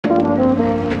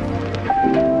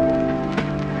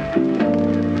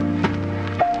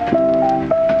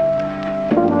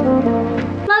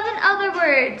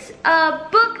a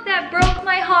book that broke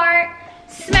my heart,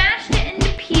 smashed it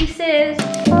into pieces.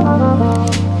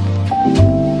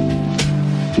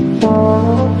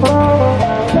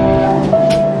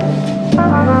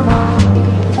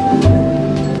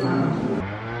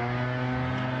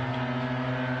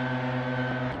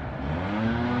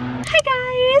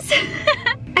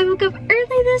 I woke up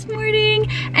early this morning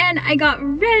and I got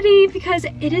ready because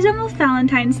it is almost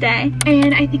Valentine's Day,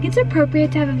 and I think it's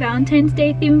appropriate to have a Valentine's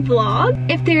Day themed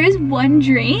vlog. If there is one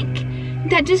drink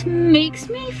that just makes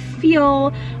me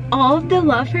feel all of the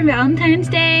love for Valentine's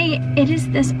Day, it is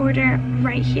this order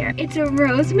right here. It's a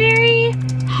rosemary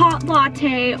hot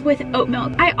latte with oat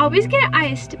milk. I always get it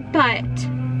iced, but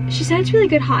she said it's really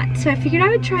good hot, so I figured I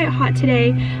would try it hot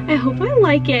today. I hope I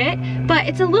like it, but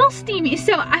it's a little steamy,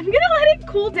 so I'm gonna let it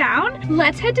cool down.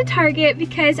 Let's head to Target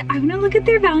because I wanna look at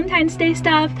their Valentine's Day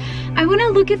stuff. I wanna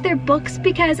look at their books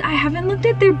because I haven't looked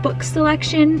at their book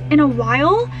selection in a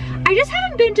while. I just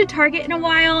haven't been to Target in a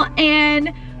while,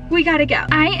 and we gotta go.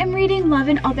 I am reading Love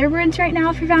in Other Words right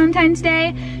now for Valentine's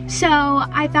Day, so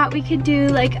I thought we could do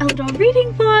like a little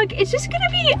reading vlog. It's just gonna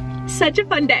be such a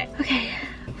fun day. Okay,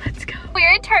 let's go. We're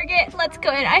at Target, let's go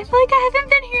in. I feel like I haven't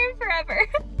been here in forever.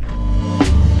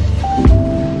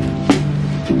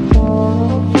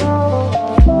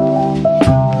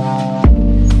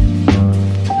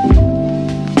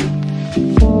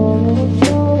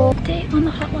 Update on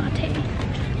the hot latte.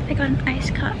 I got an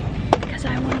ice cup because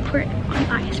I want to pour it on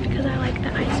ice because I like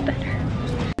the ice better.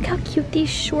 Look how cute these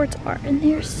shorts are, and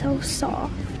they're so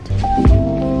soft.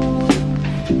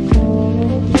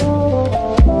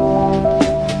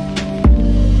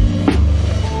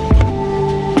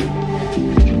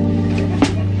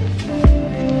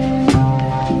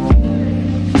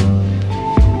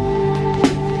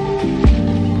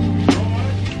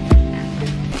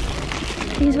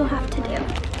 These will have to do.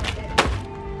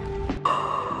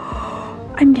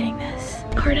 I'm getting this.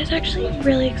 Card is actually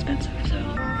really expensive, so.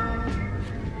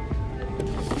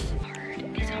 Card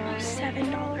is almost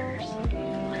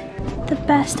 $7. The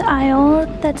best aisle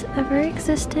that's ever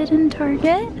existed in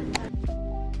Target.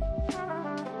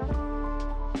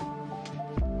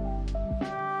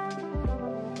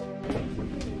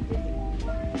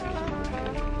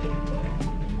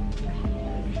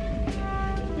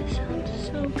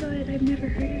 I've never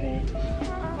heard of it.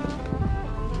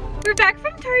 We're back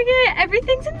from Target.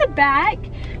 Everything's in the back.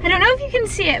 I don't know if you can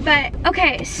see it, but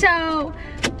okay, so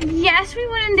yes, we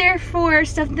went in there for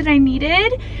stuff that I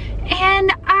needed,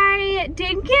 and I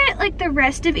did get like the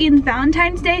rest of Ian's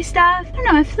Valentine's Day stuff. I don't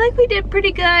know, I feel like we did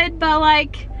pretty good, but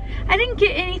like I didn't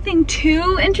get anything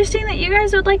too interesting that you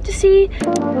guys would like to see.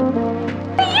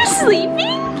 Are you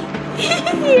sleeping?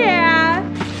 Yeah.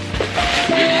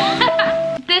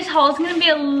 This haul is gonna be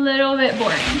a little bit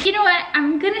boring. You know what?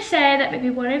 I'm gonna say that maybe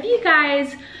one of you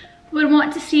guys would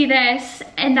want to see this,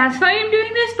 and that's why I'm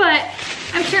doing this, but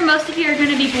I'm sure most of you are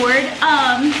gonna be bored.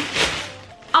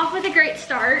 Off with a great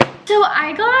start. So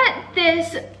I got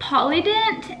this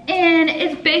Polydent, and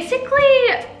it's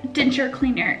basically denture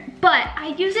cleaner, but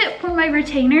I use it for my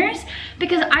retainers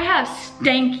because I have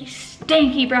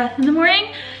stanky breath in the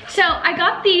morning. So I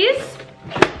got these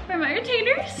for my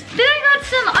retainers. Then I got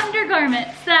some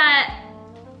undergarments that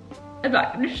I'm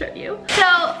not gonna show you.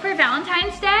 So for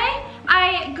Valentine's Day,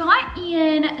 I got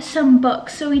Ian some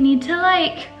books. So we need to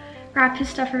like wrap his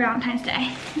stuff for Valentine's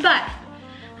Day. But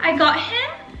I got him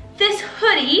this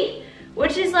hoodie,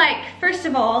 which is like, first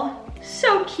of all,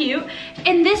 so cute.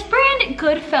 And this brand,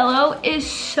 Goodfellow, is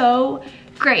so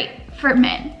great for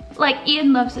men. Like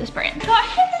Ian loves this brand. Got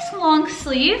him this long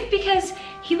sleeve because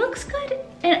he looks good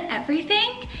in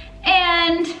everything,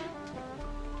 and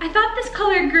I thought this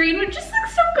color green would just look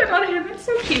so good on him. It's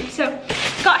so cute. So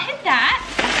got him that.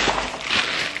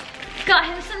 Got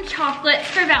him some chocolates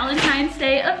for Valentine's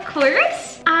Day, of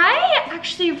course. I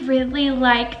actually really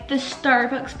like the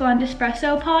Starbucks Blonde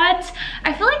Espresso pods.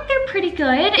 I feel like they're pretty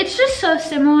good. It's just so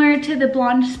similar to the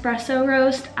Blonde Espresso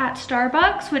roast at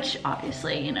Starbucks, which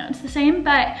obviously, you know, it's the same,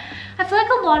 but I feel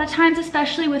like a lot of times,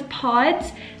 especially with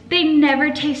pods, they never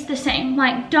taste the same.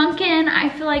 Like Dunkin', I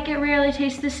feel like it rarely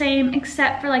tastes the same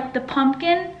except for like the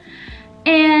pumpkin.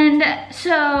 And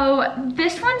so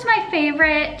this one's my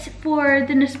favorite for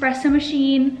the Nespresso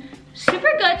machine.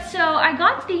 Super good. So I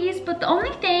got these, but the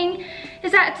only thing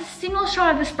is that it's a single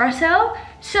shot of espresso.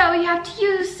 So you have to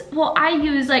use, well, I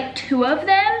use like 2 of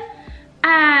them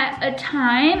at a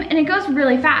time, and it goes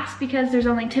really fast because there's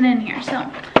only 10 in here. So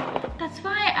that's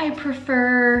why I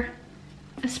prefer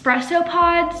espresso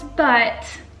pods, but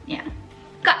yeah.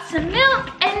 Got some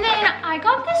milk, and then I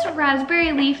got this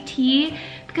raspberry leaf tea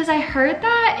because I heard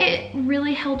that it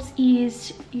really helps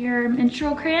ease your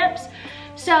menstrual cramps.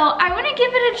 So I want to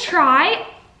give it a try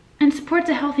and supports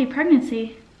a healthy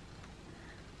pregnancy.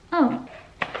 Oh,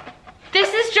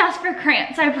 this is just for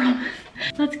cramps, I promise.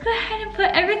 Let's go ahead and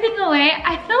put everything away.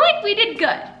 I feel like we did good.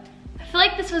 I feel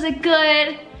like this was a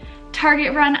good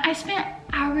Target run. I spent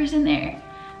hours in there.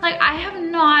 Like, I have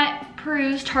not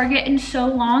perused Target in so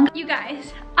long. You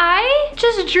guys, I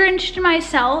just drenched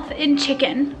myself in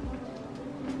chicken.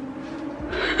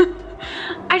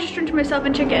 I just drenched myself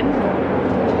in chicken.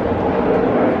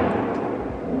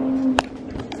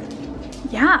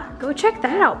 Yeah, go check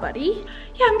that out, buddy.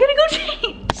 Yeah, I'm gonna go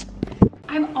change.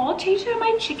 I'm all changed out of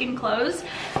my chicken clothes.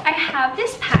 I have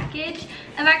this package.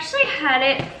 I've actually had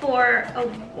it for a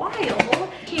while.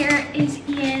 Here is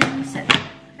Ian's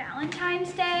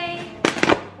Valentine's Day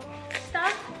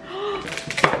stuff.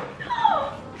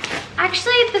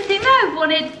 Actually, the thing that I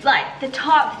wanted, like the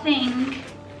top thing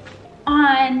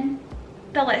on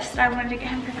the list that I wanted to get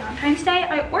him for Valentine's Day,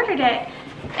 I ordered it.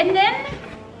 And then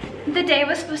the day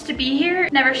was supposed to be here,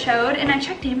 never showed, and I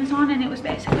checked Amazon and it was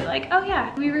basically like, oh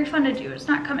yeah, we refunded you, it's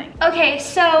not coming. Okay,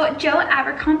 so Joe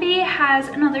Abercrombie has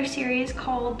another series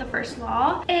called The First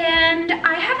Law, and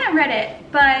I haven't read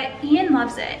it, but Ian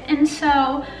loves it. And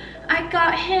so I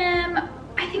got him,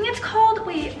 I think it's called,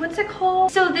 wait, what's it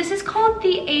called? So this is called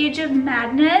The Age of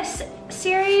Madness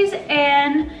series,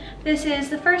 and this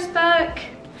is the first book.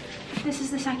 This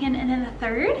is the second and then the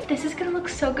third. This is gonna look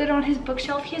so good on his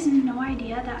bookshelf. He has no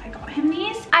idea that I got him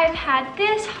these. I've had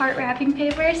this heart wrapping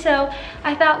paper, so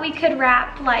I thought we could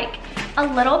wrap like a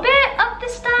little bit of the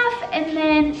stuff, and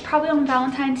then probably on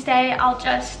Valentine's Day, I'll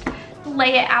just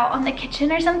lay it out on the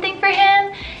kitchen or something for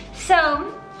him. So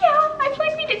yeah, I feel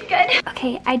like we did good.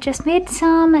 Okay, I just made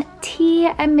some tea.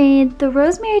 I made the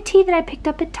rosemary tea that I picked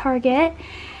up at Target.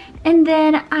 And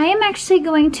then I am actually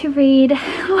going to read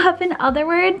Love in Other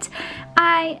Words.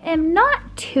 I am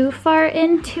not too far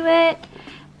into it.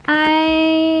 I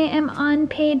am on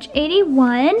page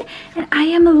 81 and I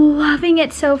am loving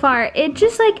it so far. It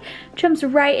just like jumps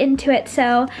right into it.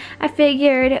 So I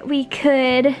figured we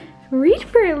could read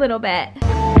for a little bit.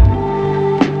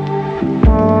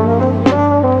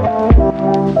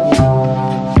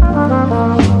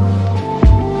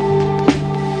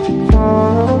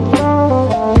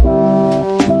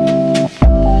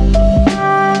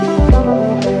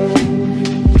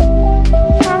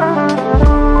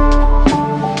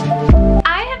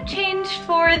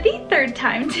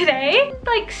 Time today.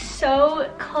 Like so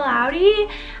cloudy.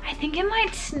 I think it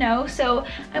might snow, so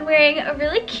I'm wearing a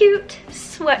really cute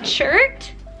sweatshirt.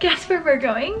 Guess where we're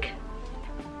going?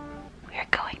 We're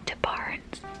going to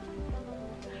Barnes.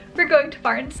 We're going to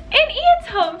Barnes. And Ian's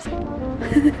home.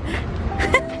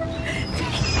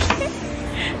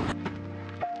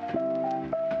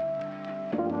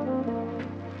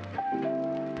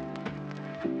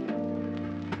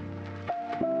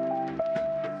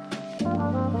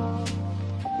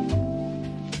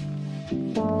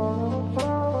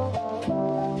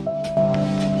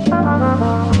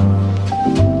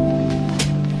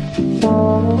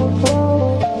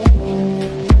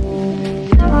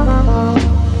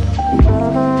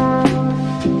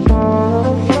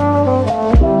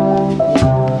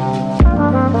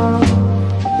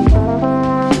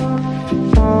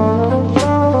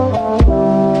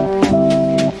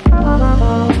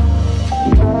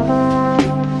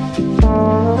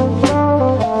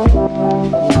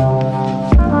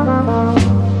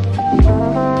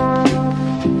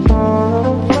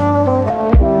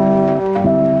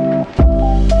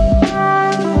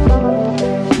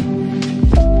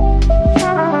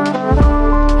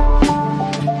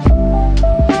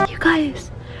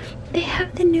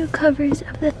 Covers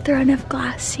of the Throne of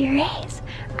Glass series.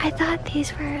 I thought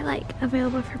these were like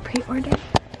available for pre-order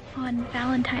on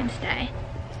Valentine's Day.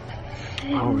 I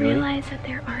didn't realize that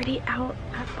they're already out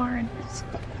at Barnes.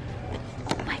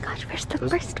 Oh my gosh, where's the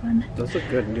first one? Those look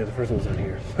good. Yeah, the first one's on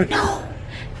here. No,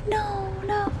 no,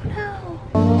 no, no.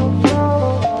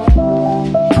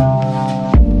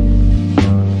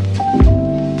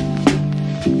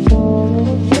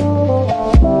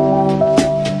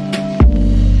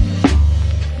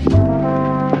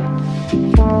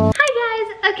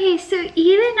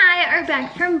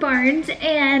 Back from Barnes,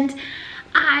 and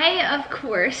I of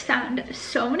course found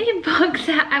so many books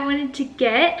that I wanted to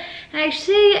get. I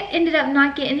actually ended up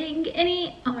not getting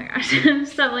any. Oh my gosh, I'm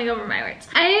stumbling over my words.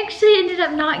 I actually ended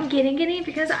up not getting any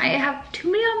because I have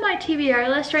too many on my TBR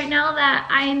list right now that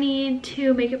I need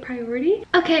to make a priority.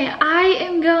 Okay, I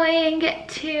am going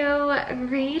to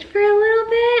read for a little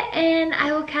bit and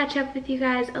I will catch up with you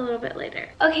guys a little bit later.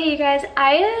 Okay, you guys,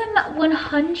 I am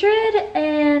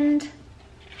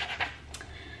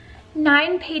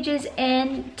 9 pages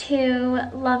into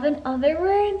Love in Other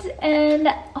Words, and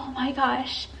oh my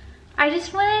gosh, I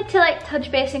just wanted to like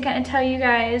touch base and kind of tell you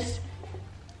guys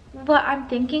what I'm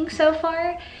thinking so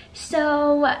far.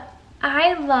 So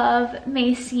I love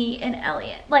Macy and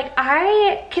Elliot. Like,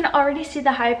 I can already see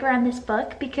the hype around this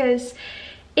book because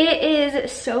it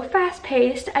is so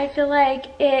fast-paced. I feel like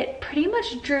it pretty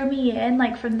much drew me in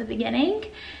like from the beginning.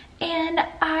 And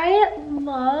I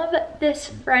love this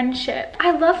friendship.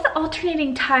 I love the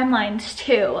alternating timelines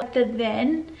too. The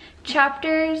then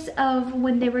chapters of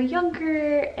when they were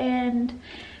younger and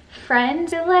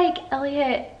friends. I feel like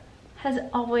Elliot has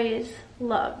always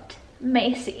loved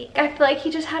Macy. I feel like he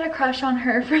just had a crush on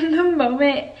her from the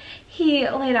moment he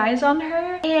laid eyes on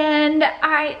her. And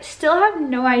I still have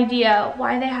no idea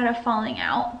why they had a falling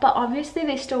out, but obviously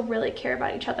they still really care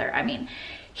about each other. I mean,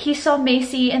 he saw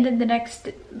Macy and then the next,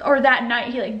 or that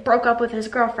night, he like broke up with his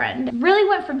girlfriend. Really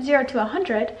went from 0 to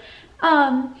 100.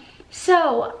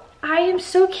 So I am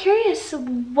so curious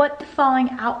what the falling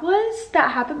out was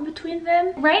that happened between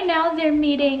them. Right now they're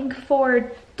meeting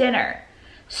for dinner.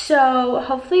 So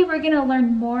hopefully we're gonna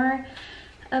learn more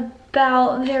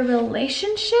about their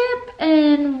relationship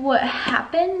and what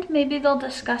happened. Maybe they'll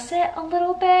discuss it a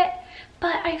little bit.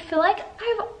 But I feel like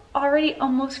I've already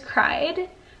almost cried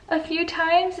a few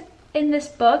times in this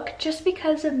book just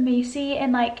because of Macy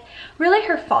and like really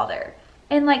her father.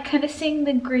 And like kind of seeing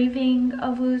the grieving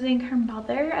of losing her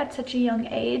mother at such a young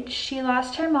age. She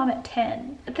lost her mom at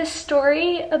 10. The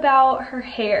story about her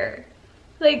hair,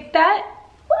 like that,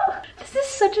 this is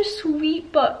such a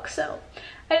sweet book. So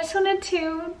I just wanted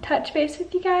to touch base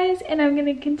with you guys, and I'm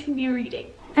gonna continue reading.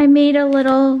 I made a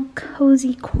little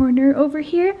cozy corner over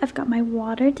here. I've got my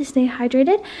water to stay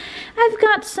hydrated. I've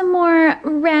got some more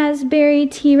raspberry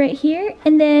tea right here.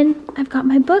 And then I've got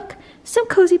my book, some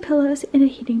cozy pillows, and a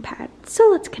heating pad. So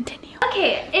let's continue.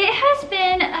 Okay, it has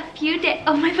been a few days.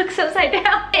 Oh, my book's upside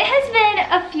down. It has been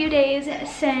a few days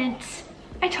since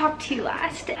I talked to you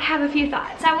last. I have a few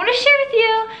thoughts I want to share with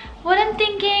you, what I'm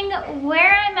thinking,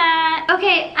 where I'm at.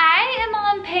 Okay, I am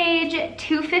on page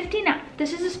 259.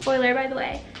 This is a spoiler, by the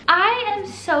way. I am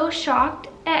so shocked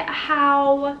at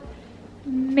how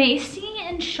Macy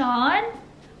and Sean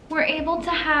were able to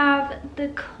have the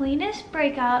cleanest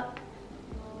breakup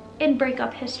in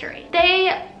breakup history.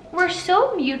 They were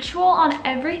so mutual on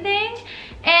everything,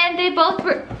 and they both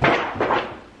were...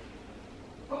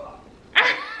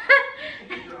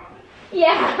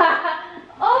 Yeah.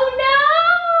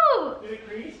 Oh no! Did it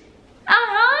crease?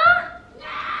 Uh-huh.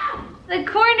 No! The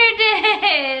corner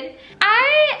did.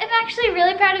 I am actually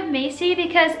really proud of Macy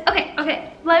because,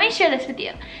 okay, let me share this with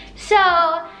you. So,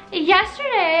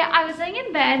 yesterday I was laying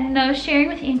in bed and I was sharing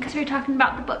with Ian because we were talking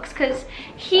about the books because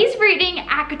he's reading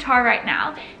ACOTAR right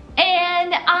now.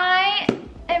 And I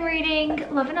am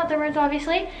reading Love in Other Words,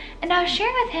 obviously. And I was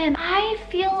sharing with him, I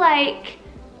feel like,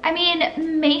 I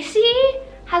mean, Macy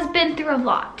has been through a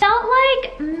lot. Felt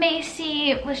like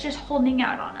Macy was just holding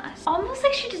out on us. Almost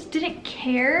like she just didn't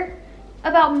care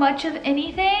about much of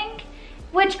anything,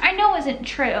 which I know isn't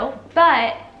true,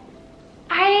 but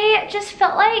I just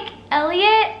felt like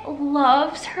Elliot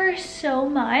loves her so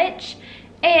much,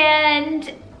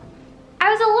 and I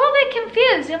was a little bit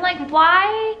confused. I'm like,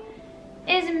 why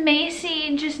is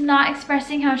Macy just not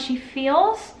expressing how she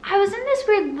feels? I was in this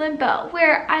weird limbo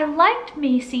where I liked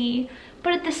Macy,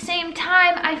 but at the same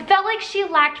time, I felt like she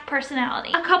lacked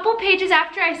personality. A couple pages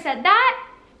after I said that,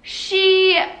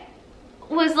 she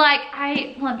was like, let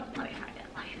me find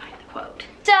the quote.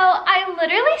 So I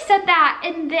literally said that,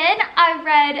 and then I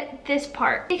read this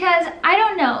part because I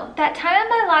don't know, that time in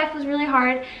my life was really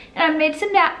hard, and I made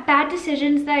some bad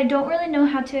decisions that I don't really know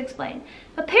how to explain.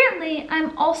 Apparently,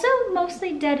 I'm also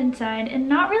mostly dead inside and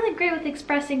not really great with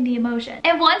expressing the emotion.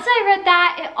 And once I read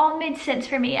that, it all made sense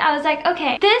for me. I was like,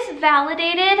 okay, this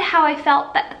validated how I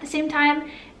felt, but at the same time,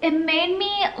 it made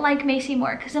me like Macy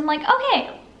more because I'm like,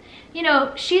 okay, you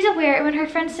know, she's aware when her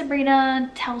friend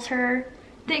Sabrina tells her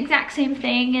the exact same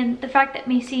thing, and the fact that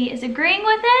Macy is agreeing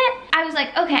with it, I was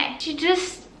like, okay, she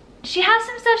has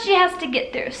some stuff she has to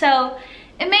get through, so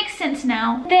it makes sense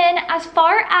now. Then as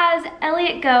far as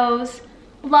Elliot goes,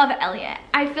 love Elliot.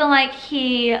 I feel like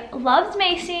he loves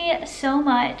Macy so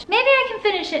much. Maybe I can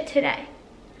finish it today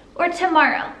or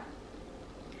tomorrow,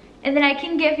 and then I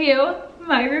can give you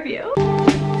my review.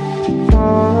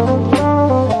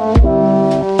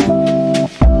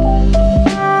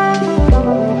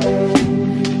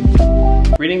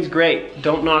 Reading's great.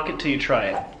 Don't knock it till you try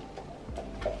it.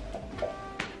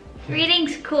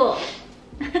 Reading's cool.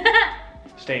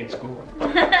 Stay in school.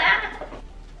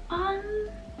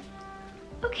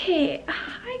 Okay,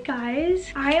 hi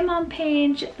guys. I am on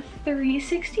page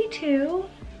 362.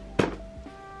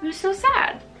 I'm so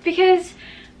sad because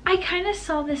I kind of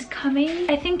saw this coming.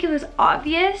 I think it was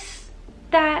obvious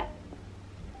that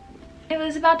it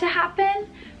was about to happen,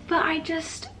 but I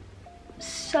just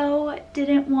so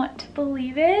didn't want to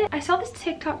believe it. I saw this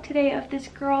TikTok today of this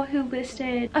girl who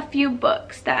listed a few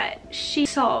books that she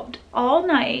solved all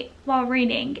night while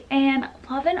reading, and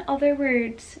Love and Other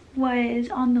Words was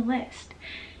on the list.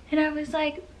 And I was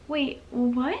like, wait,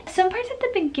 what? Some parts at the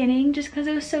beginning, just because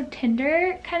it was so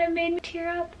tender, kind of made me tear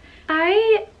up.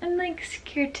 I am like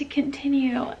scared to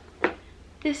continue.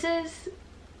 This is...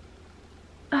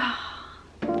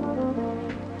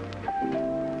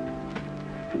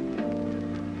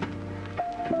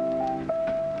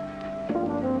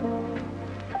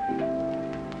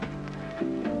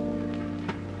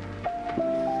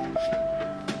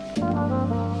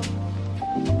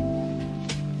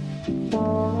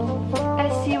 I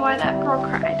see why that girl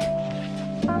cried.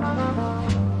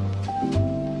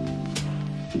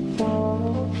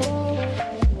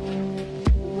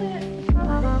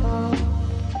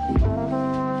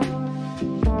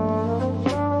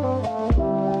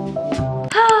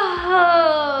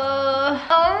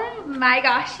 Oh my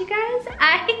gosh, you guys,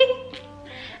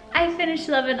 I finished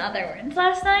Love and Other Words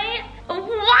last night. What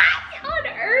on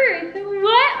earth?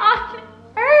 What on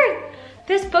earth?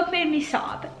 This book made me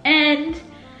sob, and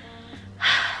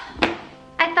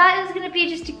I thought it was gonna be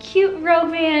just a cute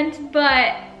romance,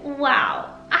 but wow.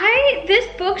 This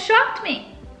book shocked me.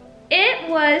 It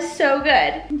was so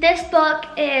good. This book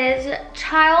is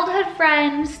childhood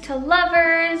friends to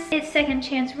lovers. It's second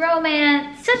chance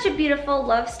romance. Such a beautiful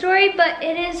love story, but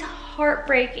it is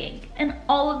heartbreaking in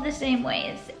all of the same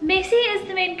ways. Macy is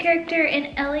the main character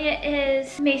and Elliot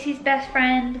is Macy's best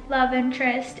friend, love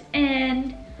interest,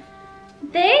 and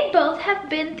they both have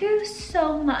been through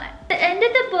so much. The end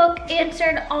of the book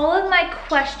answered all of my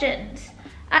questions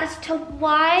as to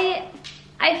why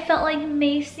I felt like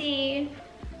Macy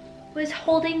was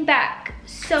holding back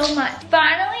so much.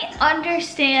 Finally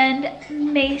understand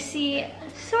Macy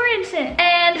Sorensen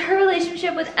and her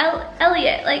relationship with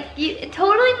Elliot. Like, it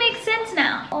totally makes sense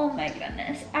now. Oh my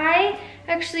goodness. I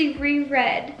actually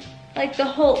reread like the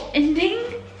whole ending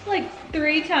like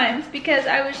 3 times because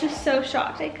I was just so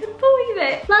shocked. I couldn't believe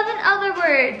it. Love and Other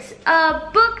Words,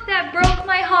 a book that broke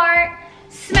my heart,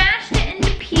 smashed it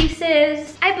into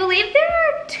pieces. I believe there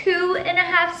are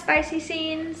 2.5 spicy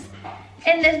scenes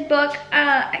in this book.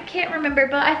 I can't remember,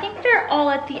 but I think they're all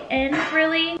at the end,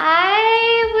 really.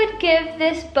 I would give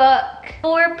this book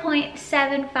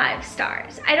 4.75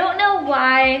 stars. I don't know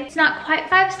why it's not quite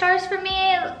 5 stars for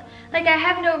me. Like, I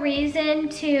have no reason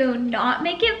to not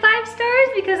make it 5 stars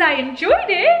because I enjoyed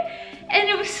it and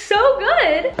it was so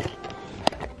good.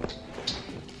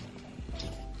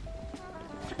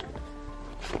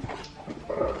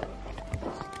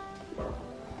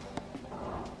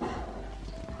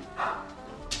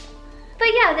 But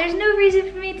yeah, there's no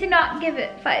reason for me to not give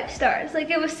it 5 stars.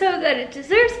 Like, it was so good, it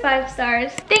deserves 5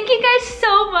 stars. Thank you guys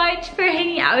so much for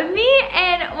hanging out with me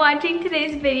and watching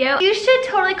today's video. You should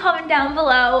totally comment down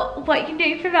below what you're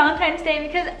doing for Valentine's Day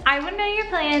because I want to know your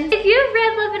plans. If you have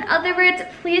read Love and Other Words,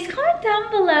 please comment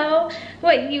down below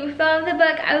what you thought of the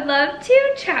book. I would love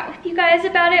to chat with you guys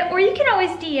about it, or you can always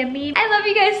DM me. I love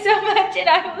you guys so much and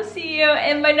I will see you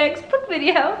in my next book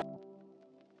video.